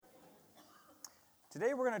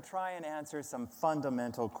Today we're going to try and answer some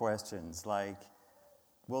fundamental questions like,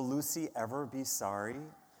 will Lucy ever be sorry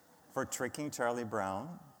for tricking Charlie Brown?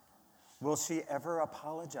 Will she ever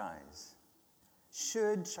apologize?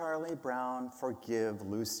 Should Charlie Brown forgive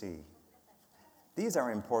Lucy? These are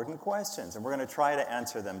important questions, and we're going to try to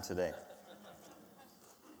answer them today.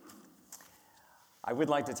 I would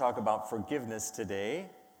like to talk about forgiveness today,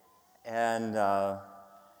 and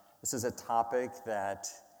this is a topic that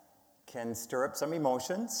can stir up some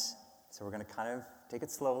emotions, so we're going to kind of take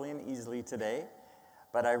it slowly and easily today,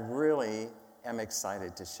 but I really am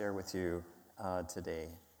excited to share with you today.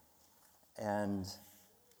 And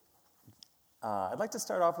I'd like to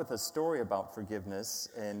start off with a story about forgiveness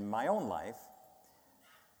in my own life.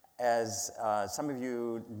 As some of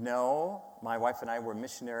you know, my wife and I were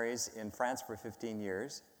missionaries in France for 15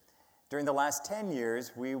 years. During the last 10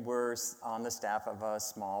 years, we were on the staff of a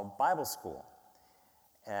small Bible school.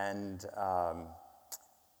 And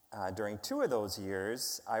during 2 of those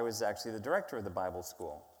years, I was actually the director of the Bible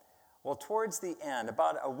school. Well, towards the end,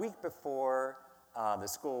 about a week before the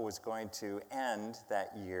school was going to end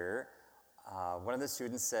that year, one of the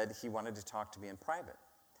students said he wanted to talk to me in private.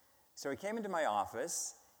 So he came into my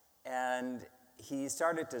office, and he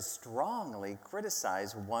started to strongly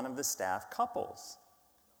criticize one of the staff couples.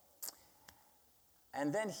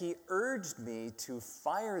 And then he urged me to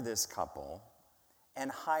fire this couple and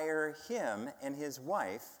hire him and his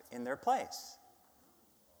wife in their place.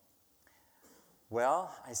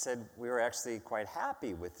 Well, I said we were actually quite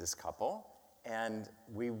happy with this couple, and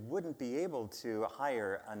we wouldn't be able to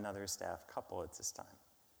hire another staff couple at this time.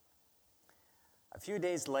 A few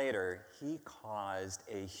days later, he caused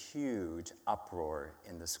a huge uproar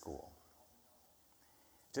in the school,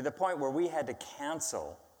 to the point where we had to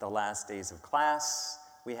cancel the last days of class,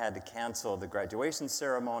 we had to cancel the graduation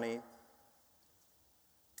ceremony.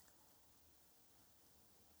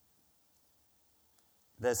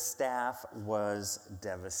 The staff was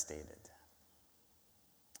devastated.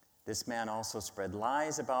 This man also spread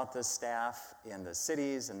lies about the staff in the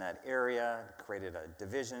cities in that area, created a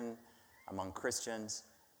division among Christians.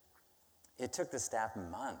 It took the staff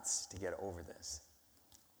months to get over this.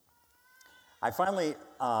 I finally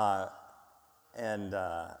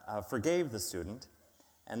forgave the student,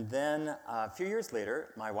 and then a few years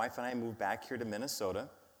later, my wife and I moved back here to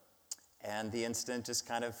Minnesota, and the incident just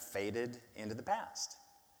kind of faded into the past.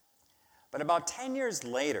 But about 10 years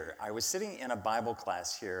later, I was sitting in a Bible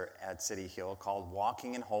class here at City Hill called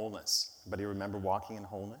Walking in Wholeness. Anybody remember Walking in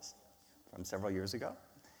Wholeness from several years ago?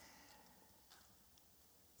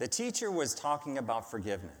 The teacher was talking about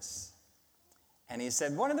forgiveness. And he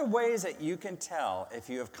said, one of the ways that you can tell if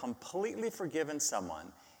you have completely forgiven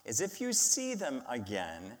someone is if you see them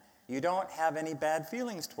again, you don't have any bad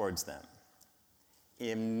feelings towards them.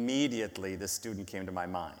 Immediately, the student came to my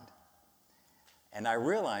mind. And I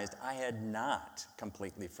realized I had not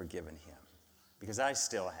completely forgiven him because I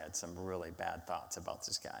still had some really bad thoughts about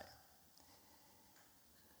this guy.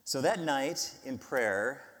 So that night in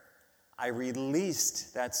prayer, I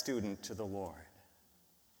released that student to the Lord,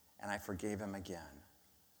 and I forgave him again.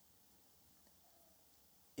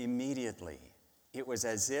 Immediately, it was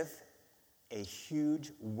as if a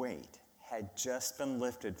huge weight had just been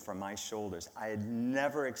lifted from my shoulders. I had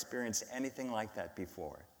never experienced anything like that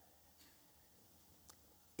before.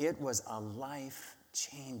 It was a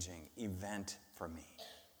life-changing event for me.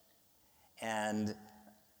 And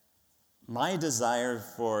my desire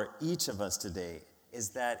for each of us today is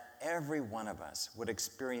that every one of us would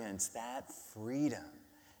experience that freedom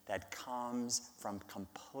that comes from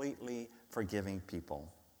completely forgiving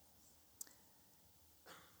people.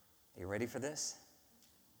 Are you ready for this?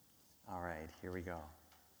 All right, here we go.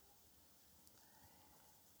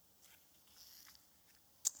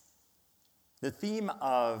 The theme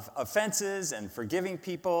of offenses and forgiving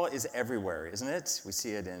people is everywhere, isn't it? We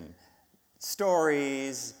see it in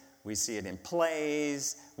stories, we see it in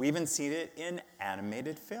plays, we even see it in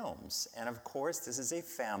animated films. And of course, this is a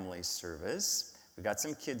family service. We've got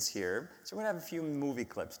some kids here, so we're going to have a few movie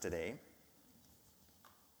clips today.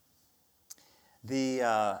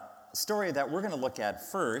 The story that we're going to look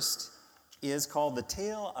at first is called The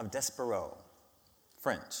Tale of Despereaux.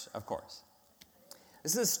 French, of course.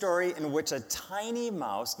 This is a story in which a tiny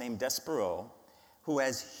mouse named Despereaux, who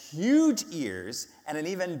has huge ears and an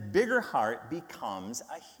even bigger heart, becomes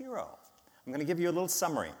a hero. I'm going to give you a little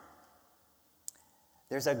summary.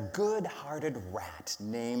 There's a good-hearted rat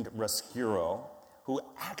named Roscuro who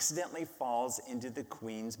accidentally falls into the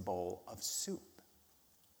queen's bowl of soup.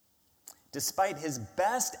 Despite his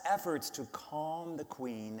best efforts to calm the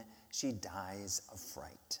queen, she dies of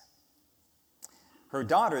fright. Her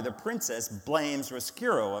daughter, the princess, blames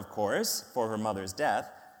Roscuro, of course, for her mother's death,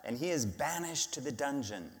 and he is banished to the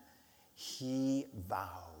dungeon. He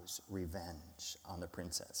vows revenge on the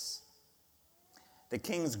princess. The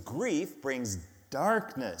king's grief brings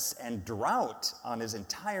darkness and drought on his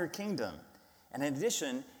entire kingdom. And in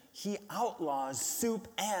addition, he outlaws soup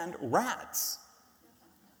and rats.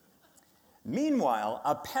 Meanwhile,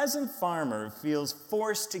 a peasant farmer feels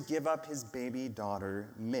forced to give up his baby daughter,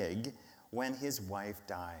 Mig, when his wife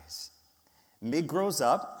dies. Mig grows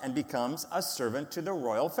up and becomes a servant to the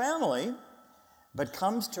royal family, but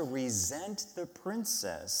comes to resent the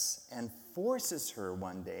princess and forces her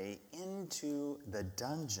one day into the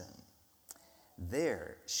dungeon.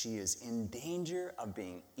 There, she is in danger of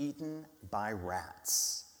being eaten by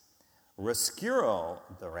rats. Roscuro,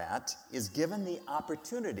 the rat, is given the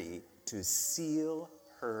opportunity to seal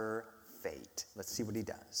her fate. Let's see what he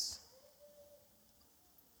does.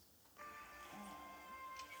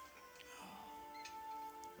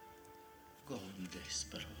 Golden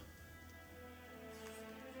Despero.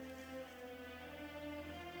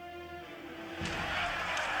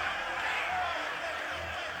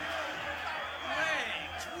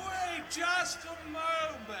 Wait, just a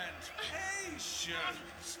moment.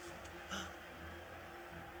 Patience.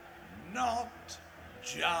 Not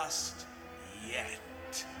just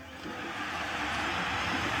yet.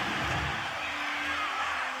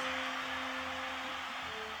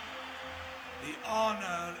 The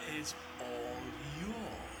honor is all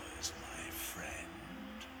yours, my friend.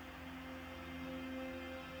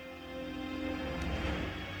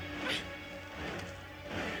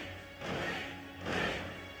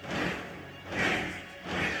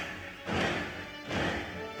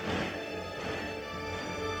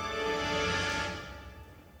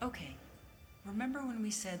 Okay, remember when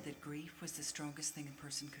we said that grief was the strongest thing a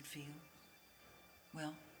person could feel?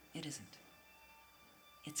 Well, it isn't.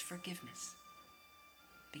 It's forgiveness.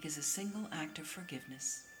 Because a single act of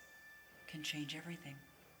forgiveness can change everything.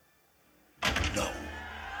 No.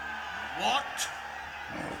 What?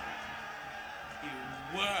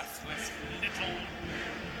 You worthless little...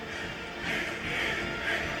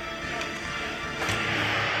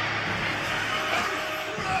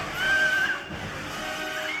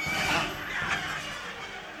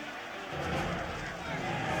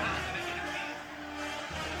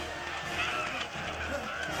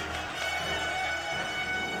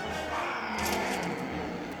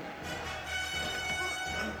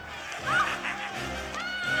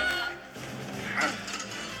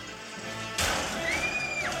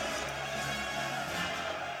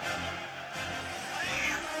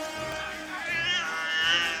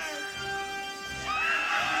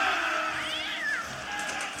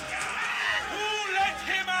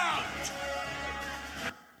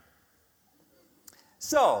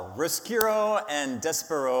 So, Roscuro and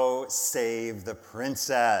Despero save the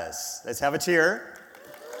princess. Let's have a cheer.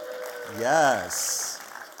 Yes.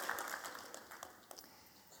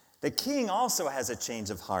 The king also has a change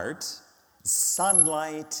of heart.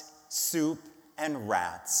 Sunlight, soup, and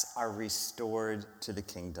rats are restored to the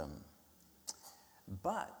kingdom.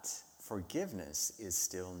 But forgiveness is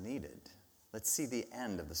still needed. Let's see the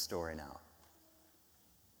end of the story now.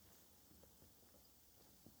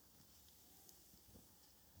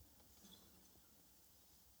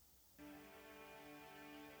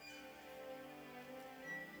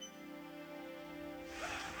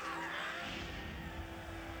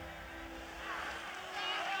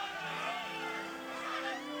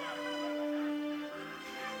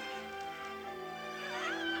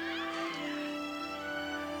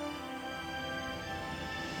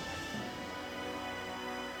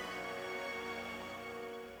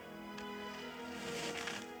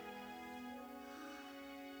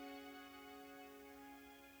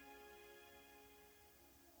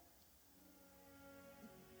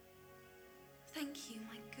 Thank you,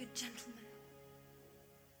 my good gentleman.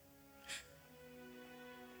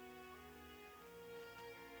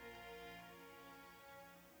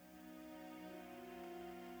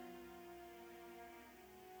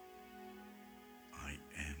 I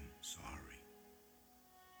am sorry.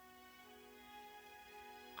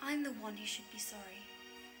 I'm the one who should be sorry.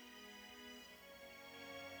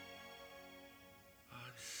 I'm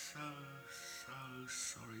so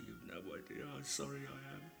sorry. You've no idea how sorry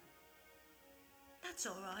I am. That's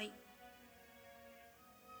all right.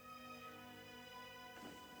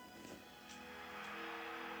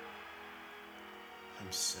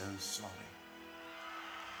 I'm so sorry.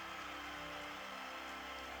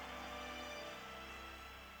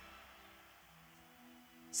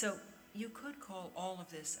 So, you could call all of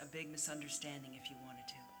this a big misunderstanding if you wanted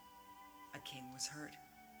to. A king was hurt,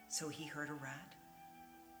 so he hurt a rat.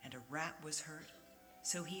 rat was hurt,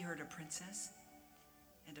 so he hurt a princess.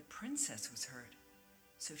 And a princess was hurt,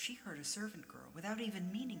 so she hurt a servant girl without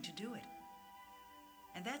even meaning to do it.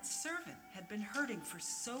 And that servant had been hurting for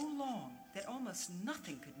so long that almost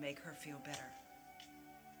nothing could make her feel better.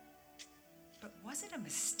 But was it a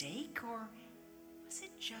mistake, or was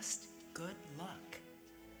it just good luck?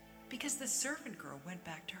 Because the servant girl went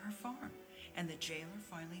back to her farm, and the jailer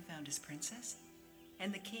finally found his princess,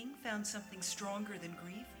 and the king found something stronger than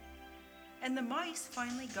grief, and the mice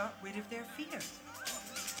finally got rid of their fear.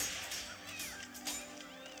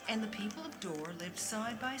 And the people of Dor lived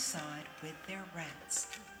side by side with their rats.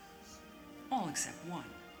 All except one,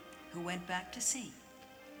 who went back to sea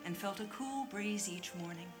and felt a cool breeze each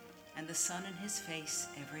morning and the sun in his face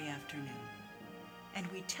every afternoon. And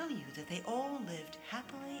we tell you that they all lived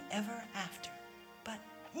happily ever after. But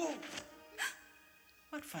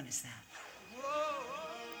what fun is that?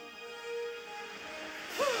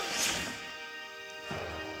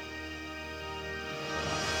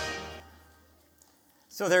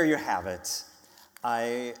 So there you have it.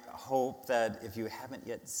 I hope that if you haven't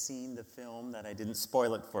yet seen the film, that I didn't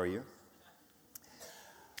spoil it for you.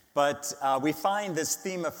 But we find this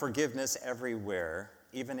theme of forgiveness everywhere,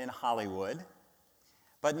 even in Hollywood.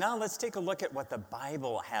 But now let's take a look at what the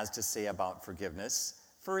Bible has to say about forgiveness.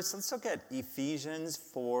 First, let's look at Ephesians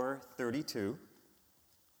 4:32.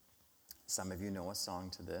 Some of you know a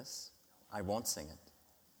song to this. I won't sing it.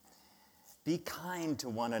 Be kind to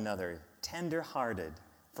one another, tender-hearted,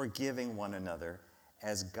 forgiving one another,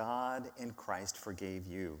 as God in Christ forgave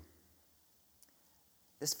you.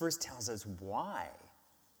 This verse tells us why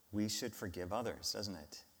we should forgive others, doesn't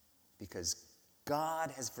it? Because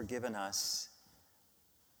God has forgiven us.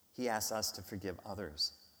 He asks us to forgive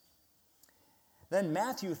others. Then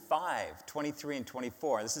Matthew 5:23 and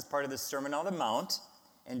 24. This is part of the Sermon on the Mount.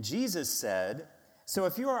 And Jesus said, so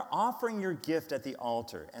if you are offering your gift at the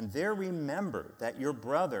altar and there remember that your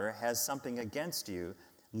brother has something against you,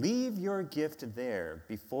 leave your gift there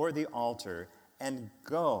before the altar and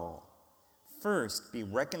go. First be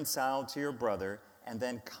reconciled to your brother and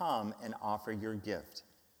then come and offer your gift.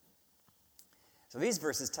 So these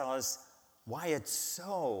verses tell us why it's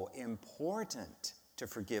so important to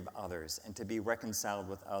forgive others and to be reconciled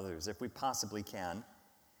with others if we possibly can.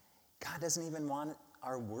 God doesn't even want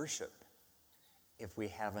our worship if we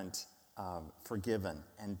haven't forgiven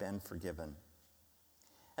and been forgiven.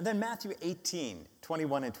 And then Matthew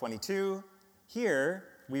 18:21 and 22. Here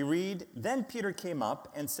we read, then Peter came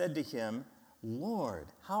up and said to him, Lord,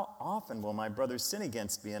 how often will my brother sin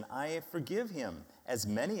against me and I forgive him? As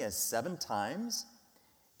many as 7 times?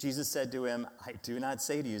 Jesus said to him, I do not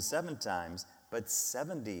say to you 7 times, but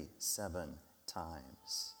 77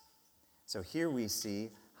 times. So here we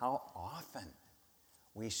see how often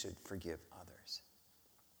we should forgive others.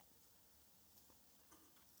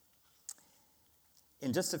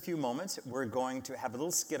 In just a few moments, we're going to have a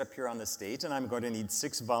little skit up here on the stage, and I'm going to need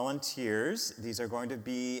 6 volunteers. These are going to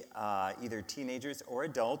be either teenagers or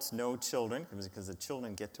adults, no children, because the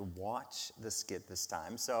children get to watch the skit this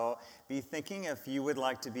time. So be thinking if you would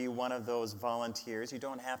like to be one of those volunteers. You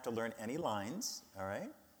don't have to learn any lines, all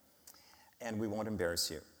right? And we won't embarrass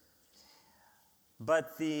you.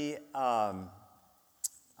 But the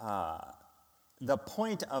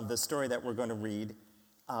point of the story that we're going to read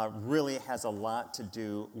really has a lot to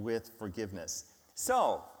do with forgiveness.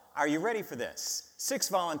 So, are you ready for this? 6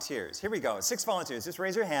 volunteers. Here we go. 6 volunteers. Just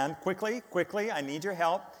raise your hand. Quickly. I need your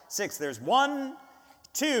help. 6. There's 1,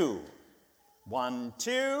 2. 1,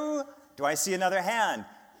 2. Do I see another hand?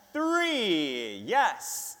 3.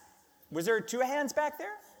 Yes. Was there 2 hands back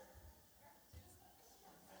there?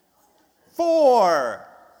 4.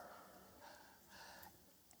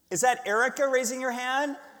 Is that Erica raising your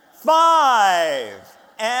hand? 5.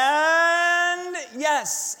 And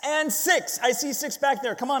yes, and 6. I see 6 back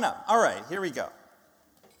there. Come on up. All right, here we go.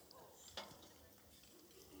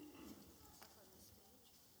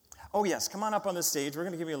 Oh yes, come on up on the stage. We're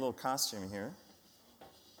going to give you a little costume here.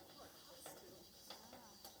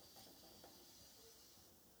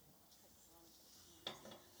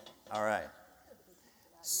 All right.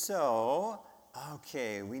 So,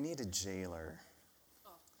 okay, we need a jailer.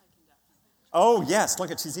 Oh, yes,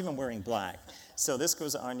 look at, she's even wearing black. So this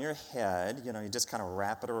goes on your head, you just kind of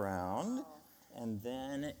wrap it around. And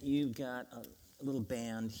then you've got a little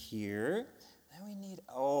band here. Then we need,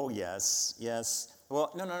 oh, yes.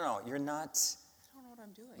 Well, no, you're not I don't know what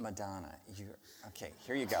I'm doing. Madonna. Okay,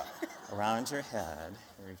 here you go. Around your head,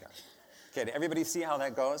 here we go. Okay, did everybody see how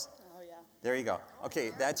that goes? Oh, yeah. There you go.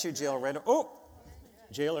 Okay, that's your jail right,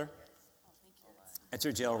 jailer. That's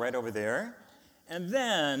your jail right over there. And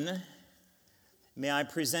then May I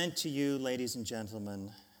present to you, ladies and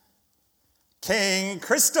gentlemen, King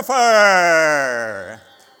Christopher.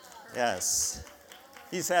 Yes,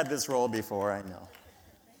 he's had this role before, I know.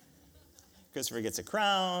 Christopher gets a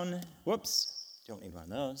crown. Whoops, don't need one of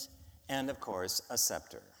those. And, of course, a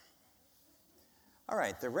scepter. All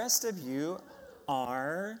right, the rest of you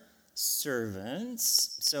are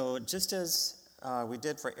servants. So just as we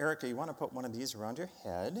did for Erica, you want to put one of these around your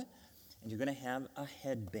head. And you're going to have a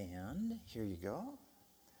headband. Here you go.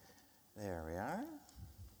 There we are.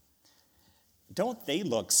 Don't they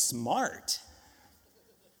look smart?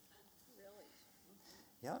 Really?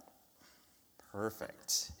 Yep.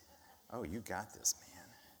 Perfect. Oh, you got this, man.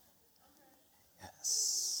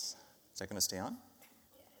 Yes. Is that going to stay on?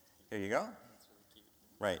 Here you go.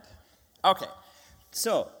 Right. Okay.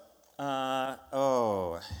 So,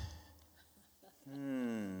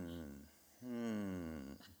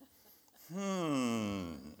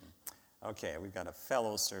 Okay, we've got a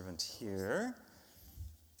fellow servant here.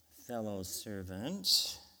 Fellow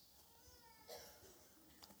servant.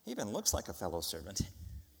 He even looks like a fellow servant.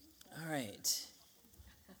 All right.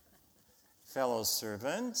 Fellow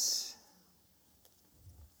servant.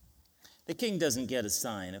 The king doesn't get a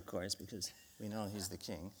sign, of course, because we know he's the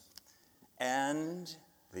king. And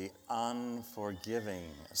the unforgiving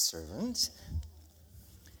servant.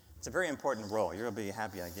 It's a very important role. You'll be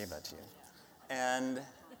happy I gave that to you. And,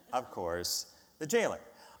 of course, the jailer.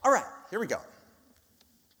 All right, here we go.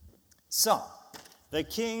 So, the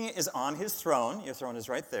king is on his throne. Your throne is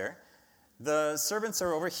right there. The servants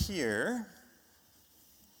are over here.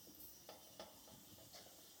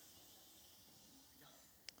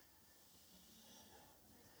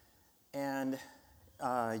 And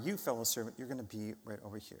you, fellow servant, you're going to be right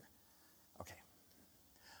over here. Okay.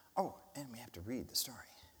 Oh, and we have to read the story.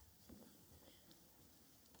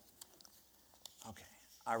 Okay.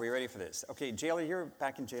 Are we ready for this? Okay, jailer, you're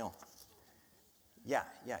back in jail.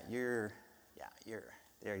 You're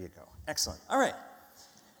there you go. Excellent. All right.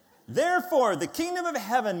 Therefore, the kingdom of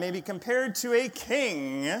heaven may be compared to a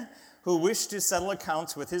king who wished to settle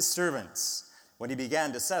accounts with his servants. When he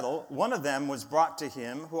began to settle, one of them was brought to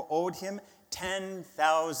him who owed him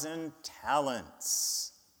 10,000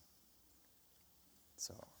 talents.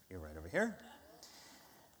 So you're right over here.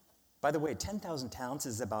 By the way, 10,000 talents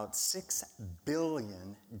is about $6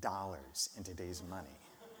 billion in today's money.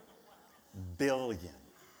 Billion.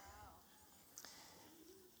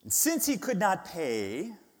 And since he could not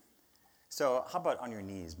pay, so how about on your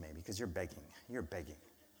knees maybe, because you're begging. You're begging.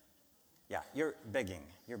 Yeah, you're begging.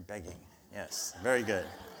 You're begging. Yes, very good.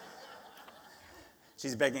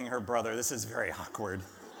 She's begging her brother. This is very awkward.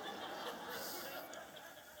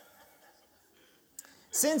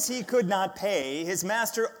 Since he could not pay, his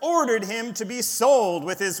master ordered him to be sold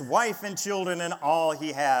with his wife and children and all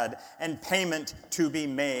he had, and payment to be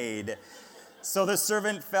made. So the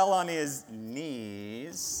servant fell on his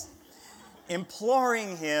knees,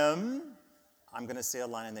 imploring him, I'm going to say a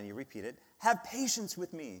line and then you repeat it, have patience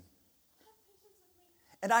with me,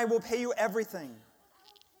 and I will pay you everything.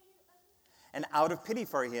 And out of pity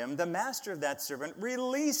for him, the master of that servant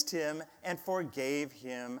released him and forgave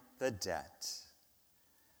him the debt.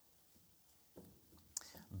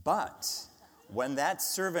 But when that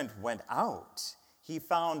servant went out, he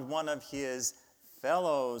found one of his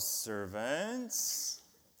fellow servants.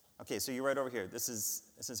 Okay, so you're right over here. This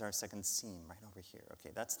is our second scene, right over here.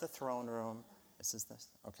 Okay, that's the throne room. This is this.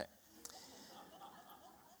 Okay.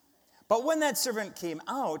 But when that servant came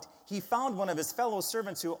out, he found one of his fellow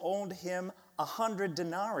servants who owed him 100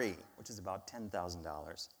 denarii, which is about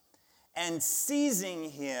 $10,000. And seizing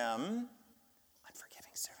him,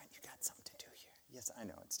 unforgiving servant, you got something to do here. Yes, I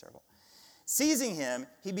know, it's terrible. Seizing him,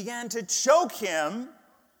 he began to choke him,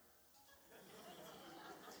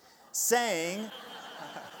 saying,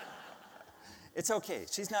 it's okay,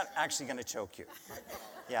 she's not actually going to choke you.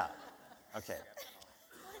 Yeah, okay.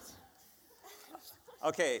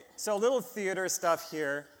 Okay, so a little theater stuff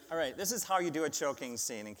here. All right, this is how you do a choking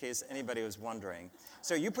scene, in case anybody was wondering.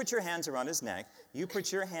 So you put your hands around his neck. You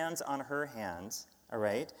put your hands on her hands, all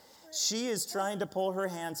right? She is trying to pull her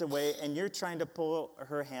hands away, and you're trying to pull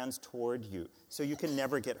her hands toward you, so you can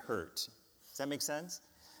never get hurt. Does that make sense?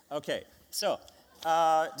 Okay, so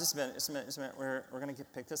just a minute. We're going to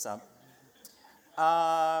pick this up.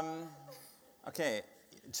 Okay,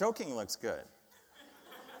 choking looks good.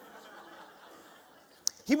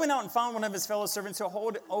 He went out and found one of his fellow servants who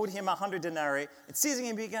owed him 100 denarii, and seizing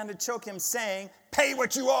him, began to choke him, saying, pay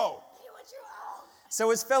what you owe. Pay what you owe.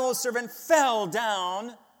 So his fellow servant fell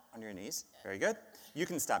down on your knees. Very good. You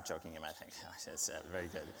can stop choking him, I think. It's very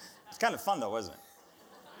good. It's kind of fun, though, wasn't it?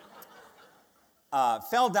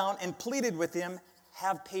 fell down and pleaded with him,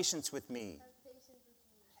 "Have patience with me,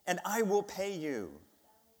 and I will pay you."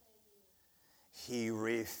 He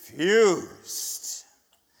refused.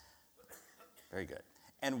 Very good.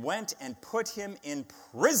 And went and put him in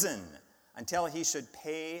prison until he should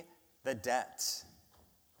pay the debt.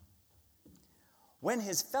 When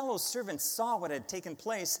his fellow servants saw what had taken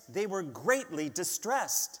place, they were greatly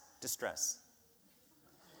distressed.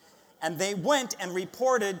 And they went and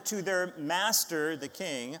reported to their master, the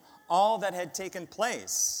king, all that had taken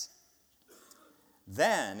place.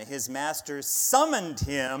 Then his master summoned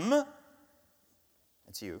him,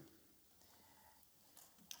 that's you,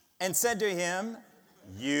 and said to him,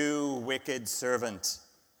 "You wicked servant."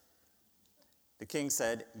 The king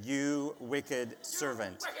said, "You wicked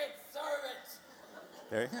servant." Wicked servant!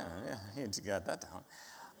 There you go. Yeah, he got that down.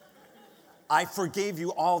 "I forgave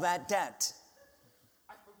you all that debt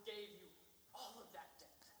I forgave you all of that debt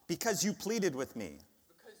because you pleaded with me.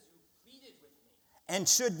 because you pleaded with me. And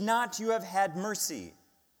should not you have had mercy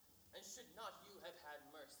And should not you have had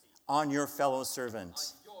mercy on your fellow servant,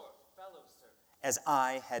 on your fellow servant as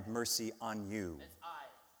I had mercy on you?" as I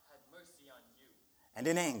had mercy on you? And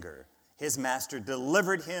in anger, his master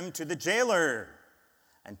delivered him to the jailer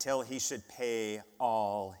until he should pay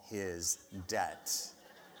all his debt.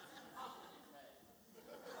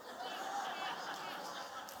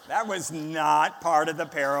 That was not part of the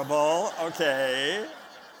parable, okay?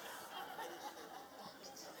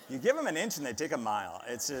 You give them an inch and they take a mile.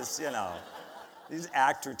 It's just, these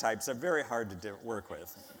actor types are very hard to work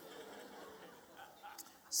with.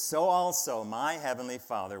 So also my heavenly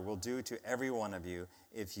Father will do to every one of you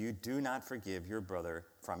if you do not forgive your brother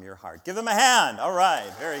from your heart. Give them a hand. All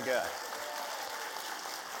right, very good.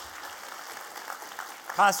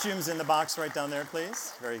 Costumes in the box right down there,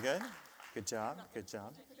 please. Very good. Good job, good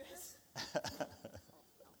job.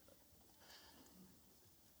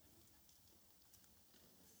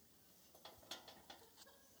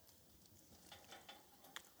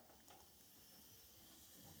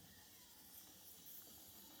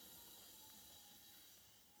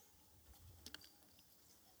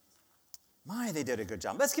 My, they did a good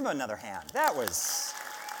job. Let's give them another hand. That was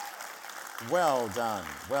well done,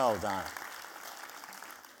 well done.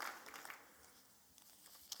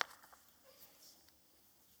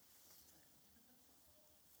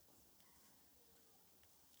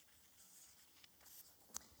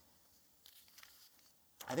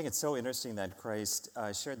 I think it's so interesting that Christ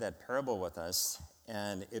shared that parable with us,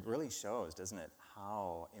 and it really shows, doesn't it,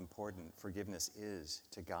 how important forgiveness is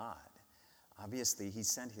to God. Obviously, he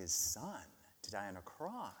sent his son to die on a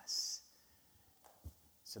cross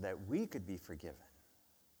so that we could be forgiven.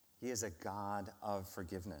 He is a God of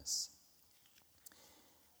forgiveness.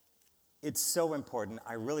 It's so important.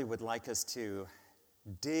 I really would like us to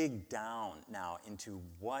dig down now into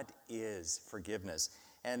what is forgiveness.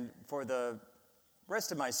 And for the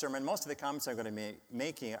rest of my sermon, most of the comments I'm going to be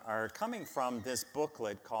making are coming from this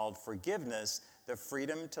booklet called Forgiveness, The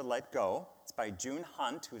Freedom to Let Go. It's by June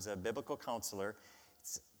Hunt, who's a biblical counselor.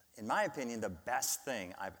 It's, in my opinion, the best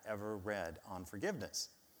thing I've ever read on forgiveness.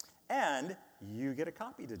 And you get a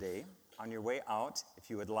copy today on your way out. If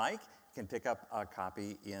you would like, you can pick up a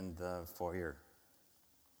copy in the foyer.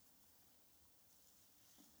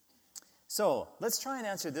 So let's try and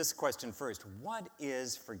answer this question first. What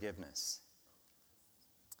is forgiveness?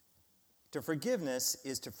 To forgiveness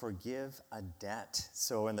is to forgive a debt.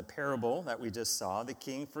 So in the parable that we just saw, the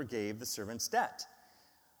king forgave the servant's debt.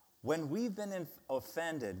 When we've been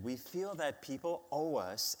offended, we feel that people owe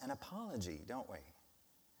us an apology, don't we?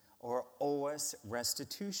 Or owe us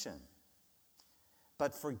restitution.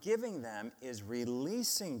 But forgiving them is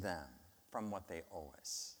releasing them from what they owe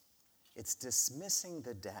us. It's dismissing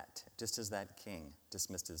the debt, just as that king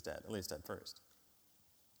dismissed his debt, at least at first.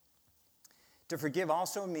 To forgive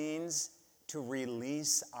also means to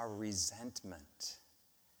release our resentment.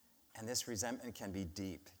 And this resentment can be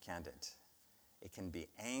deep, can't it? It can be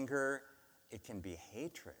anger, it can be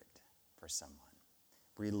hatred for someone.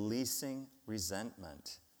 Releasing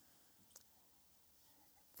resentment.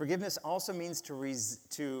 Forgiveness also means to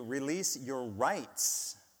release your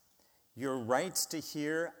rights. Your rights to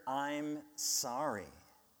hear, "I'm sorry."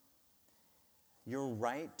 Your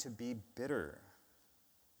right to be bitter.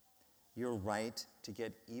 Your right to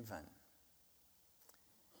get even.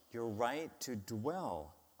 Your right to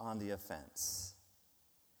dwell on the offense.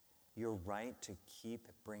 Your right to keep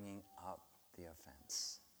bringing up the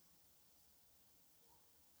offense.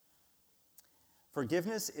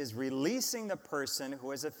 Forgiveness is releasing the person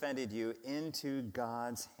who has offended you into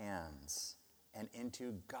God's hands. and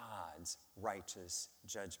into God's righteous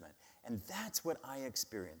judgment. And that's what I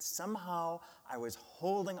experienced. Somehow I was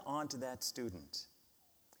holding on to that student.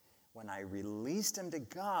 When I released him to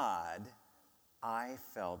God, I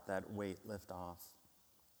felt that weight lift off.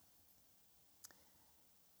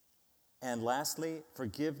 And lastly,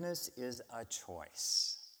 forgiveness is a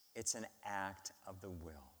choice. It's an act of the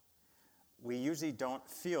will. We usually don't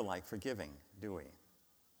feel like forgiving, do we?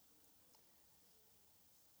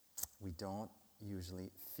 We don't usually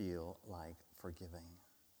feel like forgiving.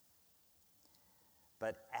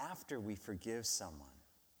 But after we forgive someone,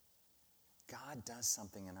 God does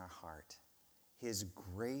something in our heart. His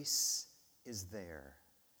grace is there,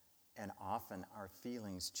 and often our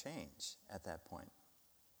feelings change at that point.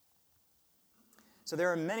 So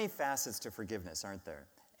there are many facets to forgiveness, aren't there?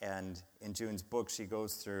 And in June's book, she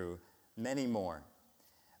goes through many more.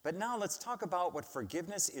 But now let's talk about what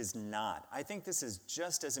forgiveness is not. I think this is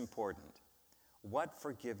just as important. What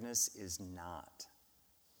forgiveness is not.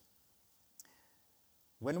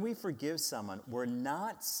 When we forgive someone, we're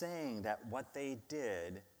not saying that what they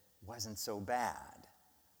did wasn't so bad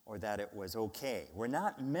or that it was okay. We're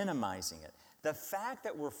not minimizing it. The fact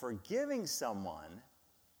that we're forgiving someone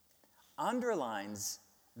underlines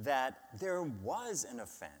that there was an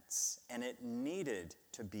offense and it needed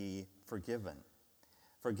to be forgiven.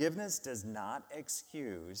 Forgiveness does not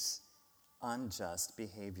excuse unjust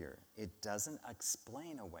behavior. It doesn't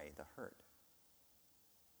explain away the hurt.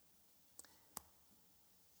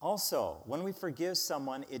 Also, when we forgive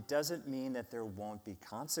someone, it doesn't mean that there won't be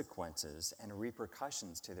consequences and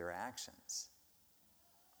repercussions to their actions.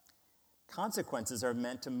 Consequences are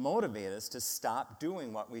meant to motivate us to stop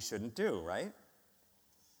doing what we shouldn't do, right?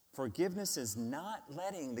 Forgiveness is not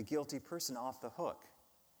letting the guilty person off the hook.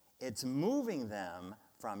 It's moving them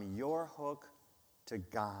from your hook to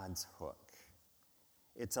God's hook.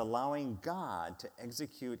 It's allowing God to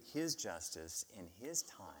execute his justice in his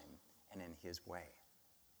time and in his way.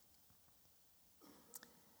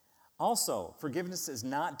 Also, forgiveness is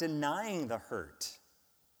not denying the hurt.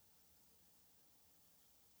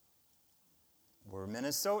 We're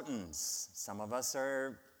Minnesotans. Some of us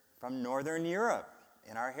are from Northern Europe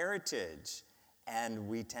in our heritage, and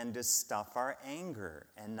we tend to stuff our anger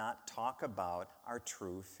and not talk about our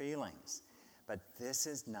true feelings. But this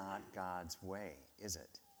is not God's way, is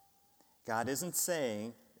it? God isn't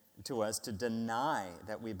saying to us to deny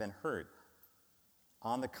that we've been hurt.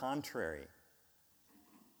 On the contrary,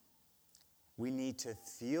 we need to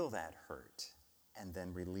feel that hurt and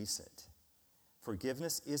then release it.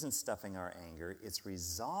 Forgiveness isn't stuffing our anger, it's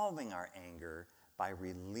resolving our anger by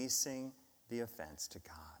releasing the offense to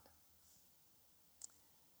God.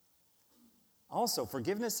 Also,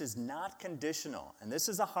 forgiveness is not conditional, and this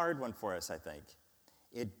is a hard one for us, I think.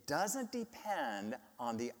 It doesn't depend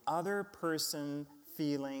on the other person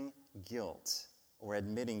feeling guilt or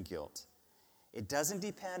admitting guilt. It doesn't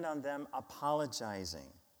depend on them apologizing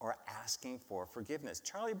or asking for forgiveness.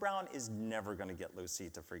 Charlie Brown is never going to get Lucy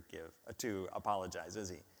to apologize, is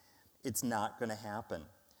he? It's not going to happen.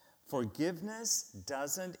 Forgiveness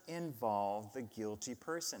doesn't involve the guilty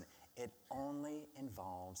person. It only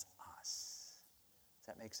involves us. Does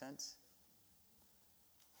that make sense?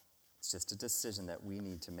 It's just a decision that we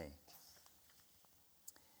need to make.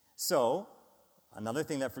 So, another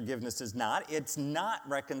thing that forgiveness is not, it's not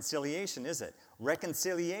reconciliation, is it?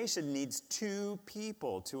 Reconciliation needs two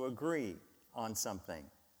people to agree on something.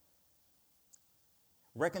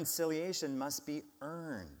 Reconciliation must be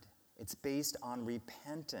earned. It's based on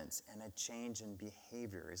repentance and a change in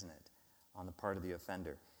behavior, isn't it, on the part of the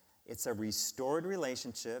offender. It's a restored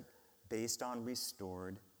relationship based on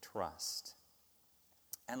restored trust.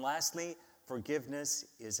 And lastly, forgiveness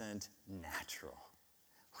isn't natural.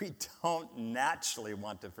 We don't naturally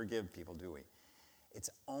want to forgive people, do we? It's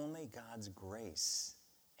only God's grace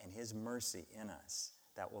and his mercy in us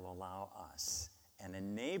that will allow us and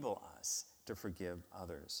enable us to forgive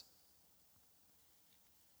others.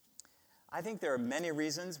 I think there are many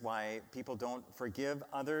reasons why people don't forgive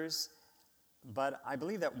others, but I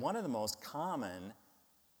believe that one of the most common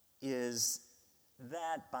is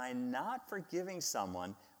that by not forgiving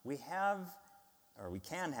someone, we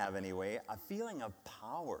can have anyway, a feeling of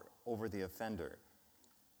power over the offender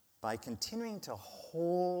by continuing to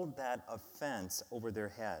hold that offense over their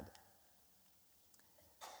head.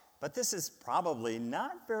 But this is probably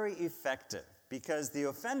not very effective because the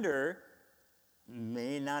offender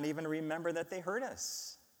may not even remember that they hurt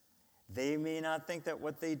us. They may not think that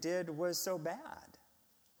what they did was so bad,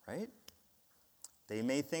 right? They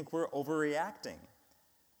may think we're overreacting.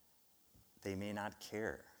 They may not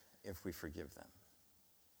care if we forgive them.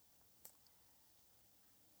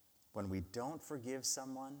 When we don't forgive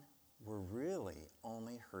someone, we're really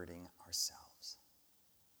only hurting ourselves.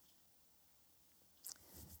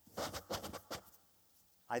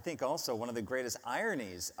 I think also one of the greatest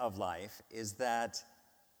ironies of life is that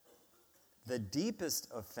the deepest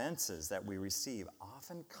offenses that we receive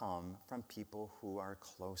often come from people who are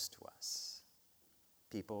close to us,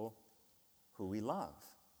 people who we love.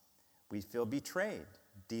 We feel betrayed,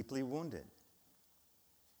 deeply wounded.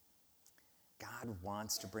 God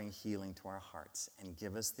wants to bring healing to our hearts and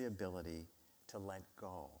give us the ability to let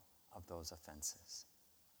go of those offenses.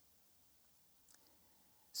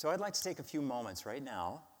 So I'd like to take a few moments right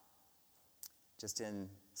now, just in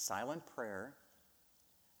silent prayer.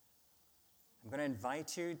 I'm going to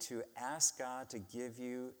invite you to ask God to give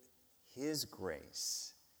you His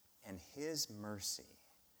grace and His mercy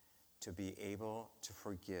to be able to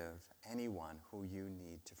forgive anyone who you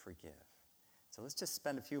need to forgive. So let's just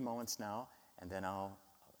spend a few moments now, and then I'll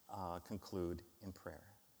conclude in prayer.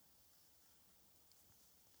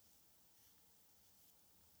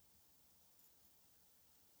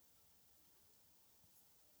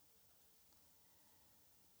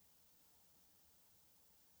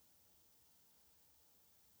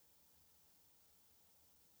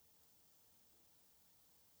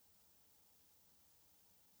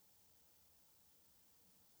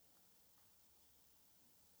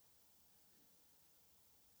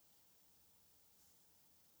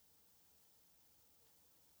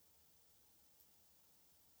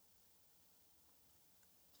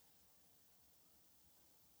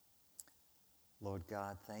 Lord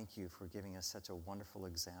God, thank you for giving us such a wonderful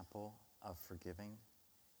example of forgiving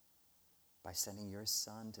by sending your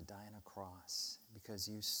Son to die on a cross because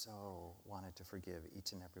you so wanted to forgive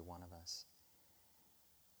each and every one of us.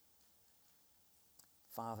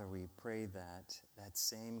 Father, we pray that that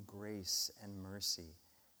same grace and mercy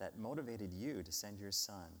that motivated you to send your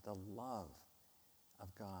Son, the love of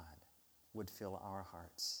God, would fill our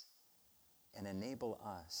hearts and enable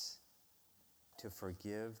us to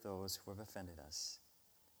forgive those who have offended us,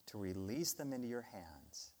 to release them into your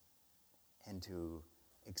hands, and to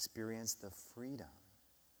experience the freedom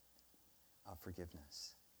of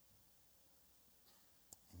forgiveness.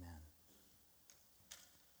 Amen.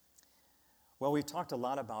 Well, we've talked a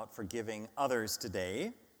lot about forgiving others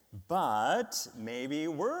today, but maybe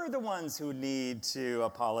we're the ones who need to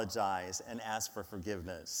apologize and ask for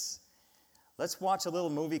forgiveness. Let's watch a little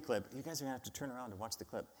movie clip. You guys are going to have to turn around to watch the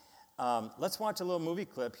clip. Let's watch a little movie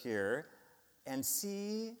clip here and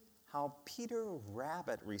see how Peter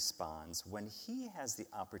Rabbit responds when he has the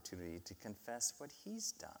opportunity to confess what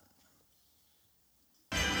he's done.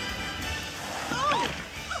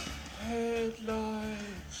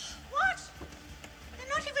 Headlights. What? They're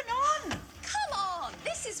not even on. Come on,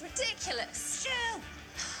 this is ridiculous. Shoo.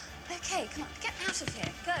 Okay, come on, get out of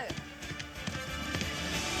here. Go.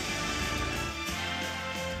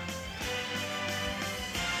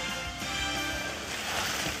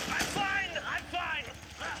 I'm fine.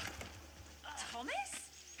 Thomas?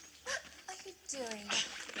 What are you doing?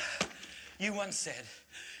 You once said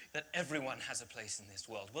that everyone has a place in this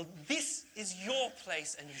world. Well, this is your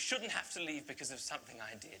place, and you shouldn't have to leave because of something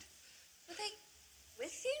I did. Were they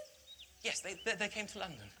with you? Yes, they came to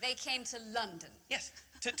London. They came to London. Yes,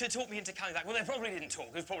 to talk me into coming back. Well, they probably didn't talk.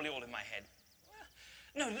 It was probably all in my head.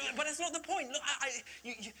 No, but that's not the point. Look,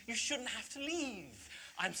 you shouldn't have to leave.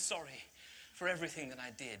 I'm sorry for everything that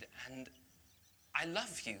I did, and I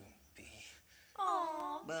love you, Bea.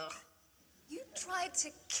 Aww. Well, You tried to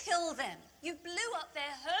kill them. You blew up their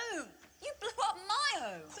home. You blew up my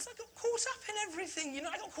home. because I got caught up in everything. You know,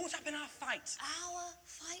 I got caught up in our fight. Our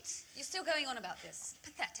fight? You're still going on about this.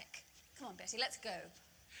 Pathetic. Come on, Betty, let's go.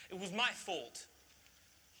 It was my fault.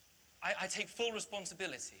 I take full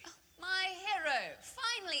responsibility. My hero,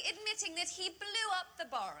 finally admitting that he blew up the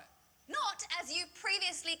borough. Not, as you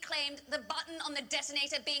previously claimed, the button on the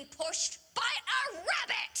detonator being pushed by a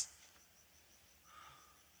rabbit!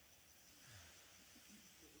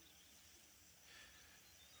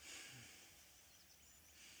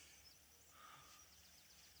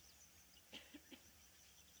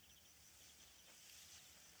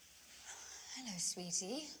 Hello,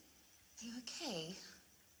 sweetie. Are you okay?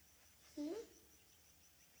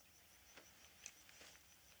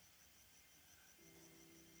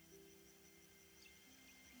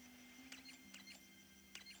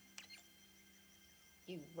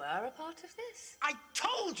 You were a part of this? I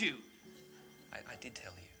told you. I did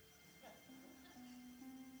tell you.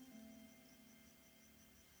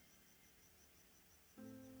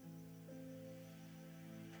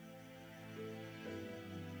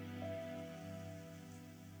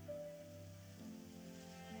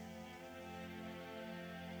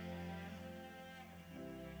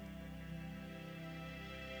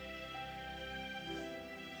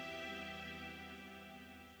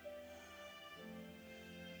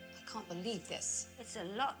 can't believe this. It's a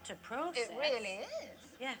lot to process. It really is.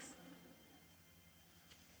 Yes.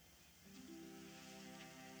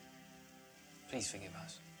 Please forgive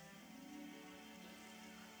us.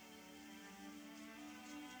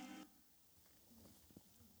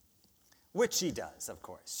 Which she does, of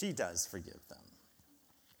course. She does forgive them.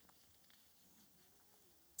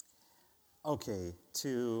 Okay,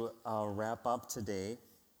 to wrap up today,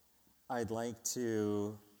 I'd like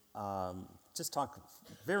to just talk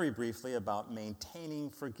very briefly about maintaining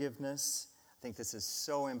forgiveness. I think this is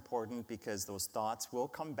so important because those thoughts will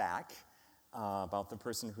come back about the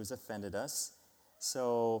person who's offended us.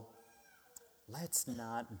 So let's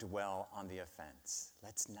not dwell on the offense.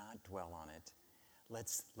 Let's not dwell on it.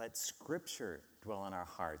 Let's let Scripture dwell on our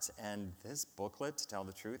hearts. And this booklet, to tell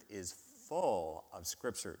the truth, is full of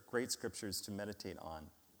Scripture, great Scriptures to meditate on.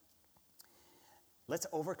 Let's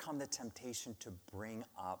overcome the temptation to bring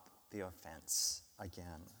up the offense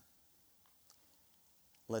again.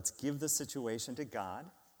 Let's give the situation to God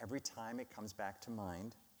every time it comes back to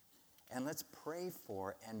mind. And let's pray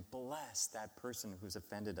for and bless that person who's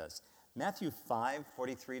offended us. Matthew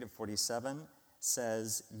 5:43-47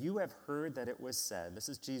 says, "You have heard that it was said," this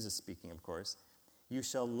is Jesus speaking, of course, "You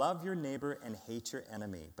shall love your neighbor and hate your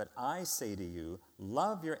enemy. But I say to you,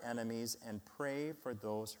 love your enemies and pray for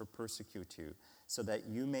those who persecute you, so that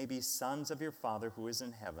you may be sons of your Father who is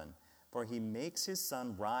in heaven. For he makes his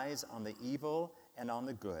sun rise on the evil and on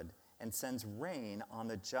the good, and sends rain on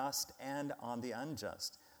the just and on the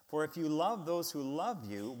unjust. For if you love those who love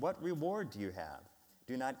you, what reward do you have?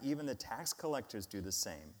 Do not even the tax collectors do the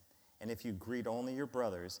same? And if you greet only your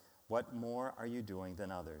brothers, what more are you doing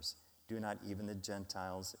than others? Do not even the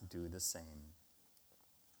Gentiles do the same?"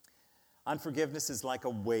 Unforgiveness is like a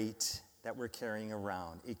weight that we're carrying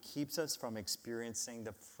around. It keeps us from experiencing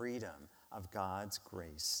the freedom of God's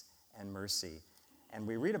grace and mercy. And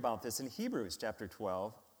we read about this in Hebrews chapter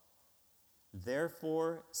 12.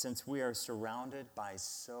 "Therefore, since we are surrounded by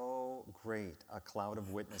so great a cloud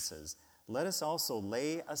of witnesses, let us also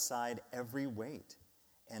lay aside every weight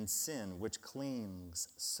and sin which clings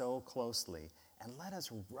so closely, and let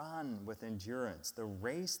us run with endurance the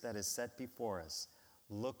race that is set before us,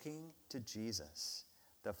 looking to Jesus,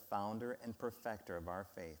 the founder and perfecter of our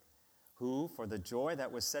faith, who, for the joy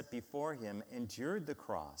that was set before him, endured the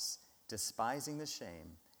cross, despising the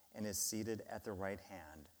shame, and is seated at the right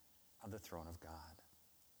hand of the throne of God."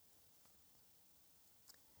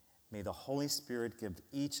 May the Holy Spirit give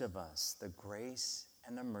each of us the grace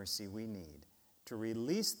and the mercy we need to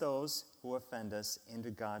release those who offend us into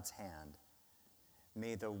God's hand.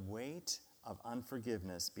 May the weight of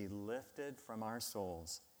unforgiveness be lifted from our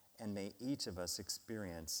souls, and may each of us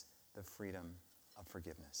experience the freedom of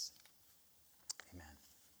forgiveness.